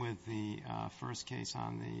the first case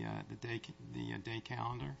on the day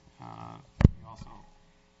calendar. We also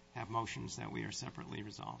have motions that we are separately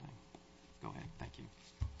resolving. Go ahead. Thank you.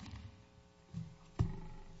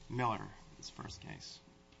 Miller is first case.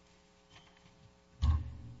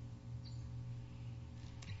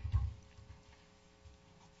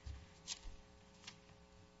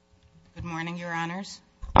 Good morning, Your Honors.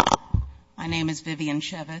 My name is Vivian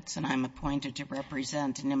Shevitz, and I'm appointed to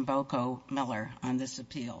represent Nimboco Miller on this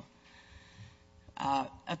appeal.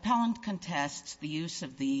 Appellant contests the use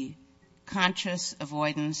of the conscious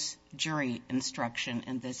avoidance jury instruction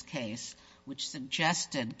in this case, which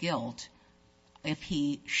suggested guilt if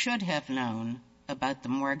he should have known about the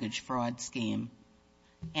mortgage fraud scheme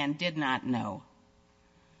and did not know.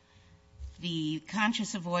 The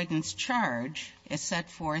conscious avoidance charge is set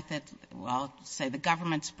forth at, well, say the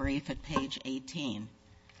government's brief at page 18.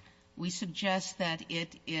 We suggest that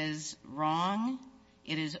it is wrong,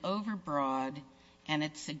 it is overbroad, and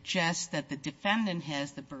it suggests that the defendant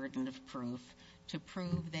has the burden of proof to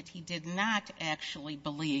prove that he did not actually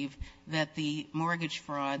believe that the mortgage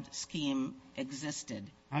fraud scheme existed.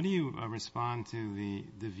 How do you respond to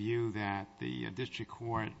the view that the district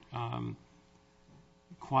court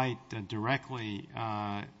quite directly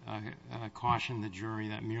cautioned the jury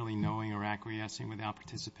that merely knowing or acquiescing without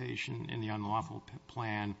participation in the unlawful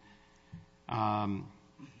plan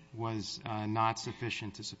was not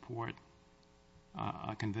sufficient to support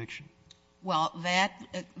a conviction? Well,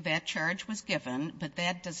 that charge was given, but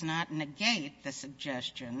that does not negate the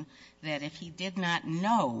suggestion that if he did not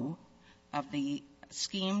know of the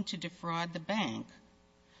scheme to defraud the bank,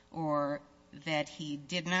 or that he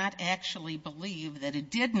did not actually believe that it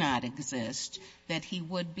did not exist, that he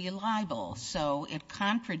would be liable. So it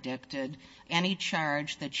contradicted any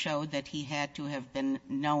charge that showed that he had to have been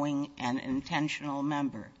knowing an intentional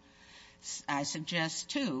member. I suggest,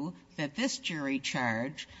 too, that this jury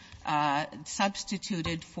charge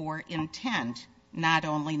substituted for intent, not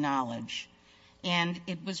only knowledge. And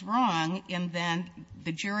it was wrong in that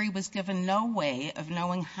the jury was given no way of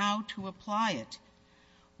knowing how to apply it.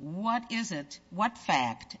 What is it, what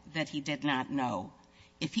fact that he did not know?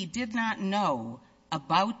 If he did not know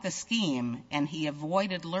about the scheme and he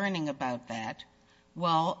avoided learning about that,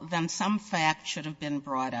 well, then some fact should have been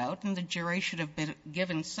brought out and the jury should have been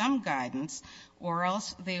given some guidance, or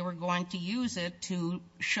else they were going to use it to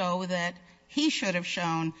show that he should have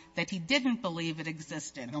shown that he didn't believe it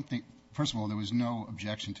existed. I don't think, first of all, there was no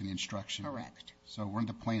objection to the instruction. Correct. So we're in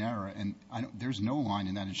the plain error, and there's no line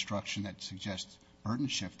in that instruction that suggests burden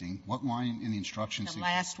shifting. What line in the instruction suggests? The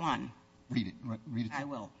last one. Read it. Read it. I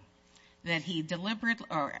will. That he deliberately,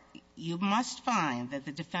 or you must find that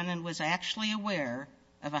the defendant was actually aware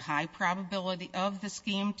of a high probability of the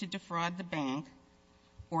scheme to defraud the bank,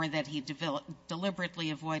 or that he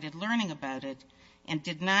deliberately avoided learning about it and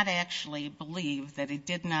did not actually believe that it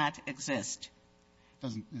did not exist.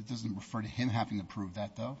 It doesn't refer to him having to prove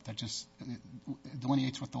that, though. That just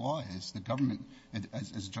delineates what the law is. The government,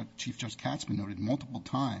 as Chief Judge Katzmann noted multiple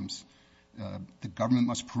times, the government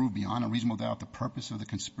must prove beyond a reasonable doubt the purpose of the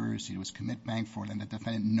conspiracy was commit bank fraud, and the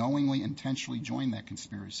defendant knowingly, intentionally joined that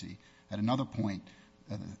conspiracy. At another point,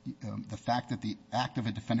 the fact that the act of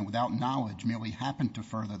a defendant without knowledge merely happened to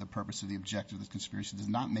further the purpose of the objective of the conspiracy does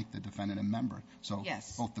not make the defendant a member. So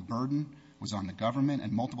yes, both the burden was on the government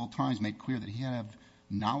and multiple times made clear that he had to have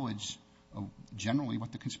knowledge of generally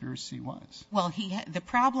what the conspiracy was. Well, the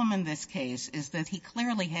problem in this case is that he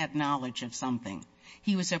clearly had knowledge of something.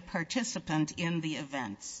 He was a participant in the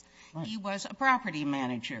events. Right. He was a property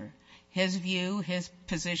manager. His view, his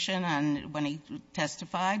position on when he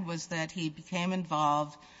testified was that he became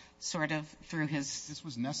involved sort of through his... This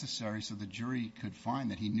was necessary so the jury could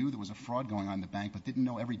find that he knew there was a fraud going on in the bank but didn't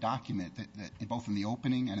know every document that both in the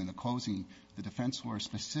opening and in the closing, the defense lawyer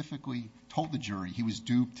specifically told the jury he was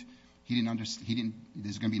duped. He didn't understand.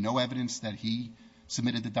 There's going to be no evidence that he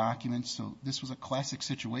submitted the documents. So this was a classic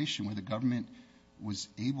situation where the government was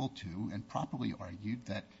able to and properly argued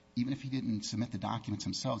that even if he didn't submit the documents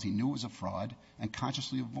themselves, he knew it was a fraud and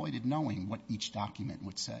consciously avoided knowing what each document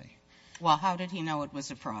would say. Well, how did he know it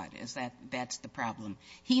was a fraud? That's the problem.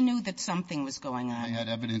 He knew that something was going on. They had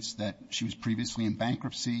evidence that she was previously in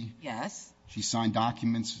bankruptcy. Yes. She signed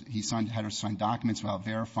documents. Had her sign documents without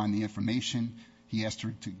verifying the information. He asked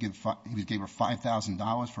her to gave her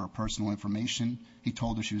 $5,000 for her personal information. He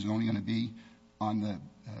told her she was only going to be on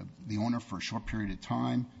the owner for a short period of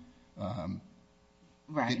time.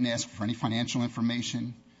 Right. Didn't ask for any financial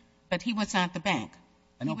information. But he was not the bank.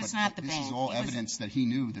 I know, he was but not the this bank. is all evidence that he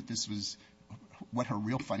knew that this was what her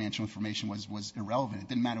real financial information was irrelevant. It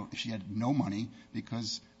didn't matter if she had no money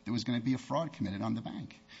because there was going to be a fraud committed on the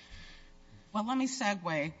bank. Well, let me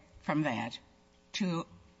segue from that to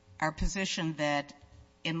our position that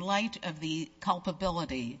in light of the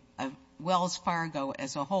culpability of Wells Fargo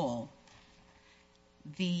as a whole,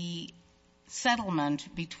 the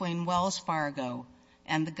settlement between Wells Fargo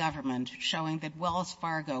and the government showing that Wells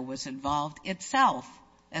Fargo was involved itself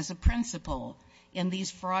as a principal in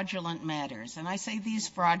these fraudulent matters. And I say these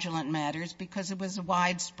fraudulent matters because it was a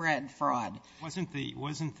widespread fraud. Wasn't the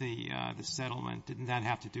settlement, didn't that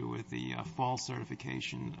have to do with the false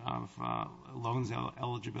certification of loans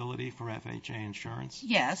eligibility for FHA insurance?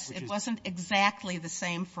 Yes. It wasn't exactly the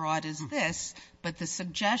same fraud as this, but the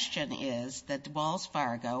suggestion is that Wells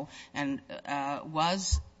Fargo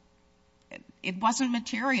it wasn't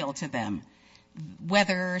material to them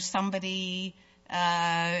whether somebody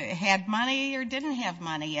had money or didn't have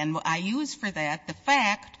money. And I use for that the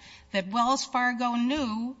fact that Wells Fargo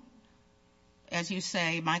knew, as you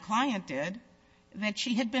say, my client did, that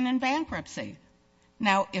she had been in bankruptcy.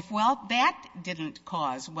 Now, if that didn't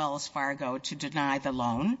cause Wells Fargo to deny the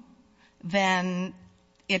loan, then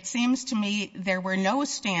it seems to me there were no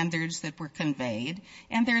standards that were conveyed,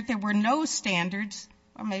 and there were no standards,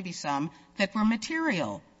 or maybe some, that were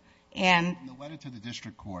material. And in the letter to the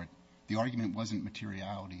district court, the argument wasn't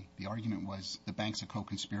materiality. The argument was the bank's a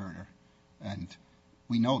co-conspirator. And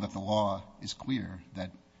we know that the law is clear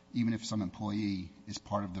that even if some employee is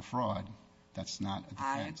part of the fraud, that's not a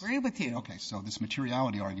defense. I agree with you. Okay. So this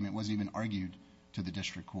materiality argument wasn't even argued to the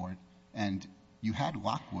district court. And you had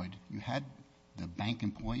Lockwood. You had the bank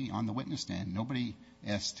employee on the witness stand. Nobody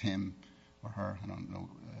asked him or her, I don't know,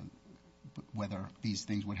 whether these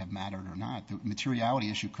things would have mattered or not. The materiality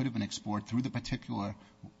issue could have been explored through the particular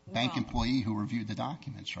bank employee who reviewed the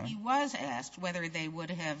documents, right? He was asked whether they would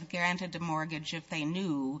have granted a mortgage if they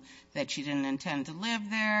knew that she didn't intend to live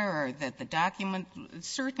there or that the document,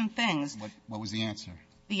 certain things. What was the answer?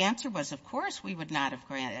 The answer was, of course, we would not have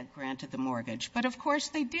granted the mortgage. But, of course,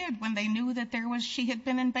 they did when they knew that she had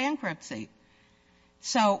been in bankruptcy.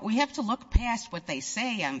 So we have to look past what they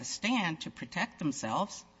say on the stand to protect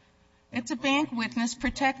themselves. It's a bank witness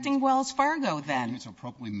protecting Wells Fargo then. It's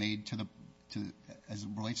appropriately made as it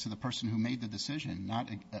relates to the person who made the decision, not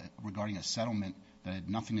regarding a settlement that had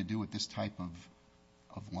nothing to do with this type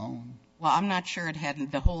of loan. Well, I'm not sure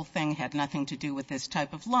the whole thing had nothing to do with this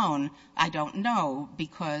type of loan. I don't know,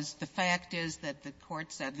 because the fact is that the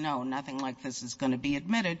court said, no, nothing like this is going to be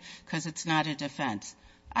admitted because it's not a defense.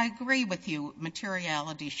 I agree with you.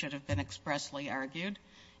 Materiality should have been expressly argued,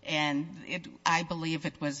 and I believe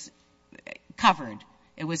it was covered.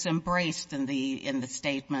 It was embraced in the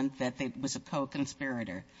statement that it was a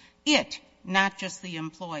co-conspirator. Not just the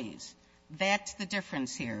employees. That's the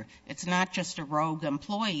difference here. It's not just a rogue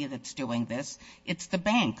employee that's doing this. It's the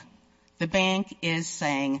bank. The bank is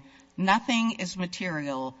saying nothing is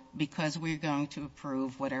material because we're going to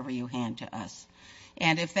approve whatever you hand to us.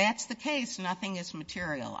 And if that's the case, nothing is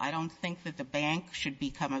material. I don't think that the bank should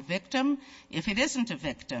become a victim. If it isn't a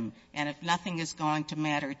victim, and if nothing is going to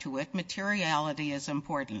matter to it, materiality is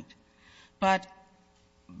important. But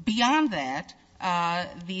beyond that,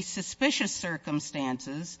 the suspicious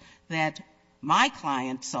circumstances that my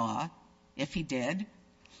client saw, if he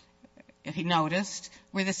noticed,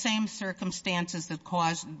 were the same circumstances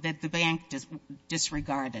that the bank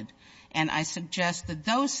disregarded. And I suggest that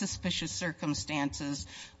those suspicious circumstances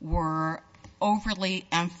were overly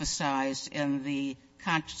emphasized in the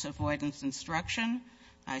conscious avoidance instruction.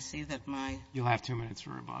 I see that You'll have 2 minutes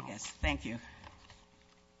for rebuttal. Yes, thank you.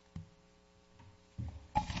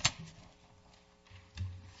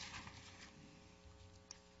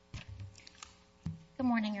 Good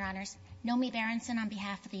morning, Your Honors. Nomi Berenson on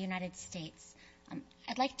behalf of the United States.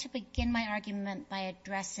 I'd like to begin my argument by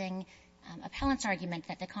addressing appellant's argument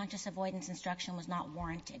that the conscious avoidance instruction was not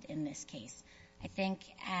warranted in this case. I think,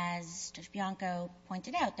 as Judge Bianco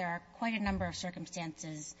pointed out, there are quite a number of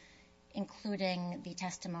circumstances, including the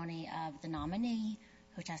testimony of the nominee,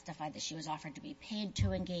 who testified that she was offered to be paid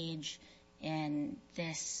to engage in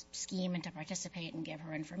this scheme and to participate and give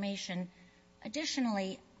her information.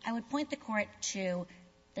 Additionally, I would point the Court to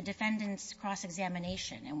the defendant's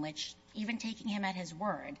cross-examination, in which, even taking him at his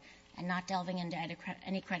word and not delving into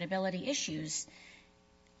any credibility issues,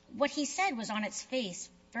 what he said was on its face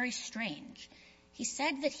very strange. He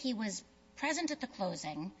said that he was present at the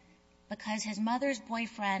closing because his mother's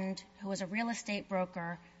boyfriend, who was a real estate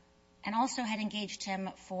broker and also had engaged him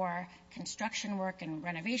for construction work and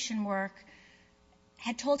renovation work,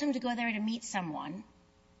 had told him to go there to meet someone.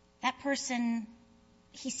 That person,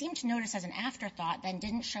 he seemed to notice as an afterthought, then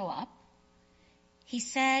didn't show up. He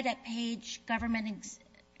said at page Government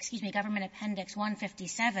Appendix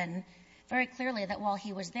 157 very clearly that while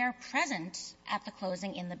he was there present at the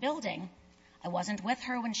closing in the building, I wasn't with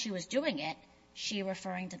her when she was doing it, she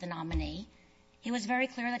referring to the nominee. He was very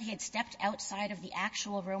clear that he had stepped outside of the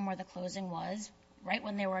actual room where the closing was, right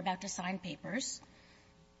when they were about to sign papers.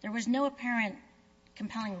 There was no apparent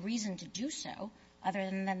compelling reason to do so, other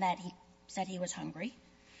than that he said he was hungry.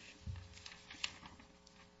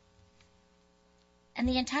 And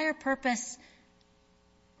the entire purpose,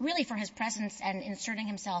 really, for his presence and inserting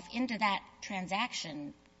himself into that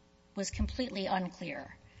transaction was completely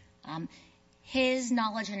unclear. His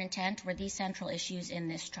knowledge and intent were the central issues in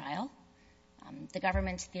this trial. The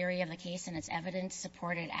government's theory of the case and its evidence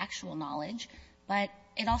supported actual knowledge, but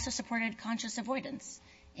it also supported conscious avoidance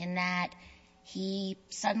in that he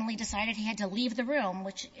suddenly decided he had to leave the room,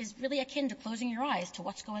 which is really akin to closing your eyes to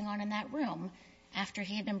what's going on in that room, after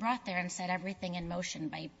he had been brought there and set everything in motion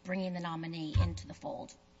by bringing the nominee into the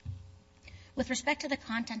fold. With respect to the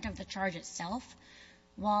content of the charge itself,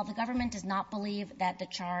 while the government does not believe that the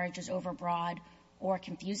charge is overbroad or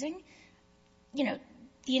confusing,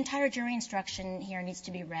 the entire jury instruction here needs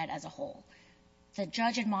to be read as a whole. The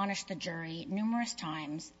judge admonished the jury numerous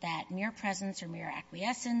times that mere presence or mere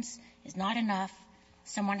acquiescence is not enough.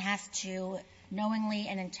 Someone has to knowingly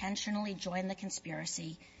and intentionally join the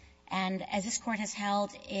conspiracy. And as this Court has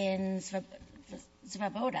held in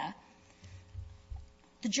Zvoboda,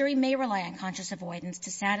 the jury may rely on conscious avoidance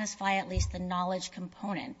to satisfy at least the knowledge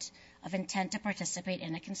component of intent to participate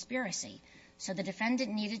in a conspiracy. So the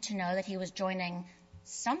defendant needed to know that he was joining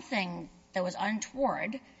something that was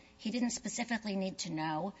untoward. He didn't specifically need to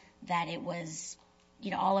know that it was,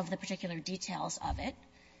 all of the particular details of it.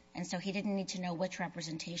 And so he didn't need to know which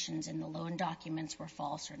representations in the loan documents were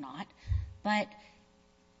false or not. But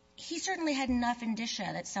he certainly had enough indicia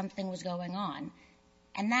that something was going on.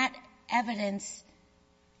 And that evidence,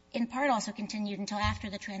 in part, also continued until after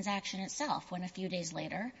the transaction itself, when a few days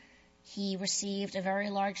later he received a very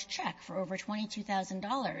large check for over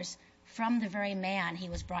 $22,000 from the very man he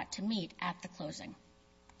was brought to meet at the closing.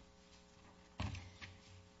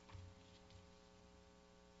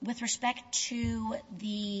 With respect to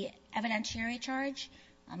the evidentiary charge,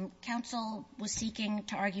 counsel was seeking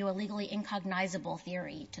to argue a legally incognizable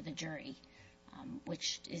theory to the jury,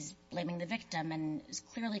 which is blaming the victim and is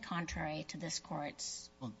clearly contrary to this Court's.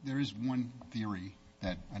 Well, there is one theory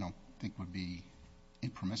that I don't think would be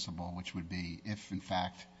impermissible, which would be if, in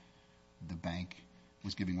fact, the bank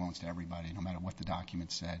was giving loans to everybody, no matter what the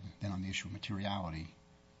document said, then on the issue of materiality,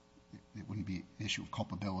 it wouldn't be an issue of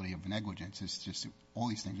culpability of negligence. It's just all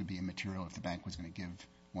these things would be immaterial if the bank was going to give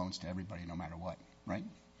loans to everybody no matter what, right?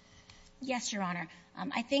 Yes, Your Honor.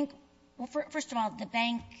 I think, well, first of all, the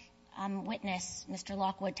bank witness, Mr.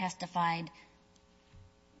 Lockwood, testified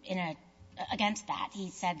against that. He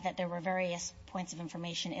said that there were various points of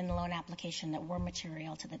information in the loan application that were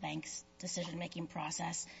material to the bank's decision-making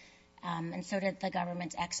process, and so did the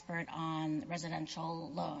government's expert on residential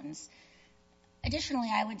loans. Additionally,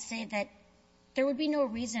 I would say that there would be no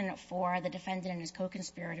reason for the defendant and his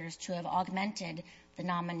co-conspirators to have augmented the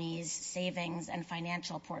nominee's savings and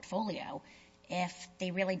financial portfolio if they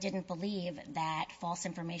really didn't believe that false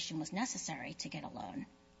information was necessary to get a loan.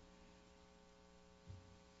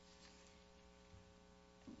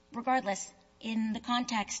 Regardless, in the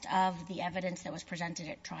context of the evidence that was presented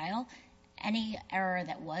at trial, any error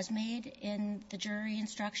that was made in the jury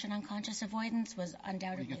instruction on conscious avoidance was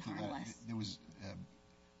undoubtedly harmless. There was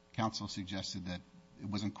counsel suggested that it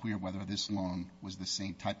wasn't clear whether this loan was the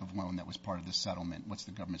same type of loan that was part of the settlement. What's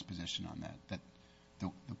the government's position on that? That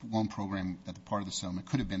the loan program, that the part of the settlement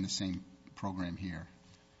could have been the same program here?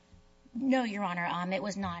 No, Your Honor, it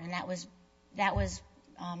was not, and that was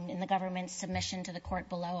in the government's submission to the court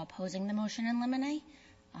below opposing the motion in limine,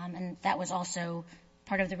 and that was also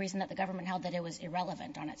part of the reason that the government held that it was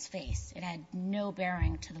irrelevant on its face. It had no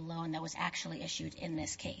bearing to the loan that was actually issued in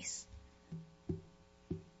this case.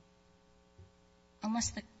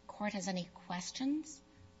 Unless the Court has any questions,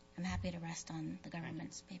 I'm happy to rest on the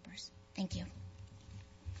government's papers. Thank you.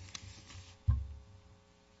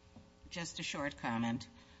 Just a short comment.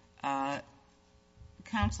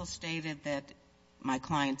 Counsel stated that my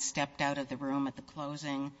client stepped out of the room at the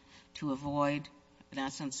closing to avoid, in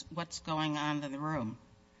essence, what's going on in the room.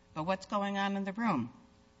 But what's going on in the room?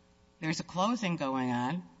 There's a closing going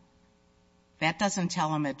on. That doesn't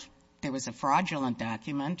tell him there was a fraudulent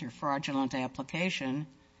document or fraudulent application,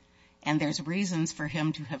 and there's reasons for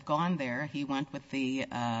him to have gone there. He went with the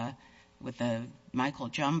Michael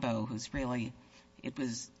Jumbo, who's really, it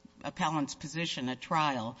was appellant's position at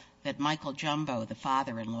trial that Michael Jumbo, the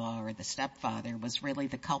father-in-law or the stepfather, was really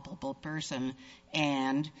the culpable person,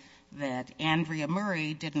 and that Andrea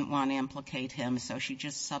Murray didn't want to implicate him, so she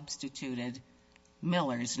just substituted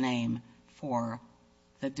Miller's name for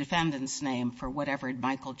the defendant's name for whatever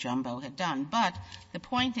Michael Jumbo had done. But the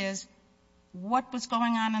point is, what was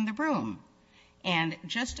going on in the room? And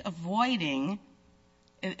just avoiding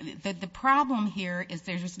the problem here is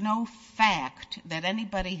there's no fact that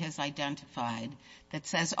anybody has identified that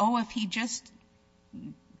says, oh, if he just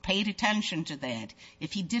paid attention to that,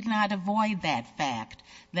 if he did not avoid that fact,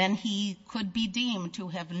 then he could be deemed to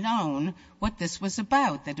have known what this was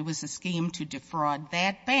about, that it was a scheme to defraud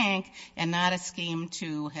that bank and not a scheme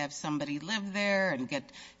to have somebody live there and get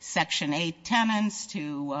Section 8 tenants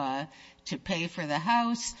to pay for the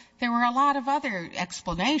house. There were a lot of other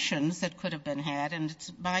explanations that could have been had, and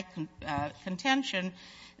it's my contention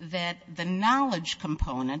that the knowledge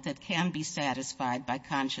component that can be satisfied by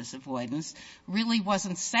conscious avoidance really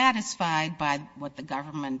wasn't satisfied by what the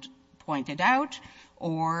government pointed out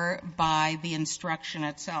or by the instruction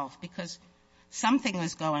itself, because something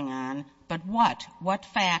was going on, but what? What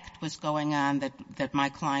fact was going on that my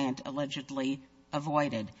client allegedly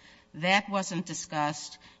avoided? That wasn't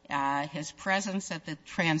discussed. His presence at the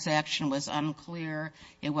transaction was unclear.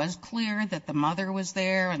 It was clear that the mother was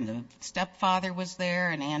there and the stepfather was there,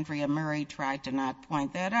 and Andrea Murray tried to not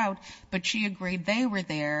point that out, but she agreed they were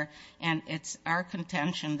there, and it's our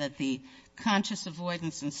contention that the conscious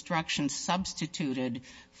avoidance instruction substituted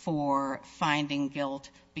for finding guilt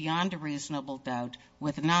beyond a reasonable doubt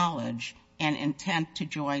with knowledge and intent to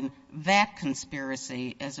join that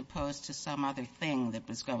conspiracy as opposed to some other thing that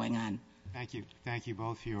was going on. Thank you. Thank you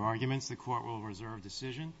both for your arguments. The Court will reserve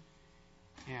decision.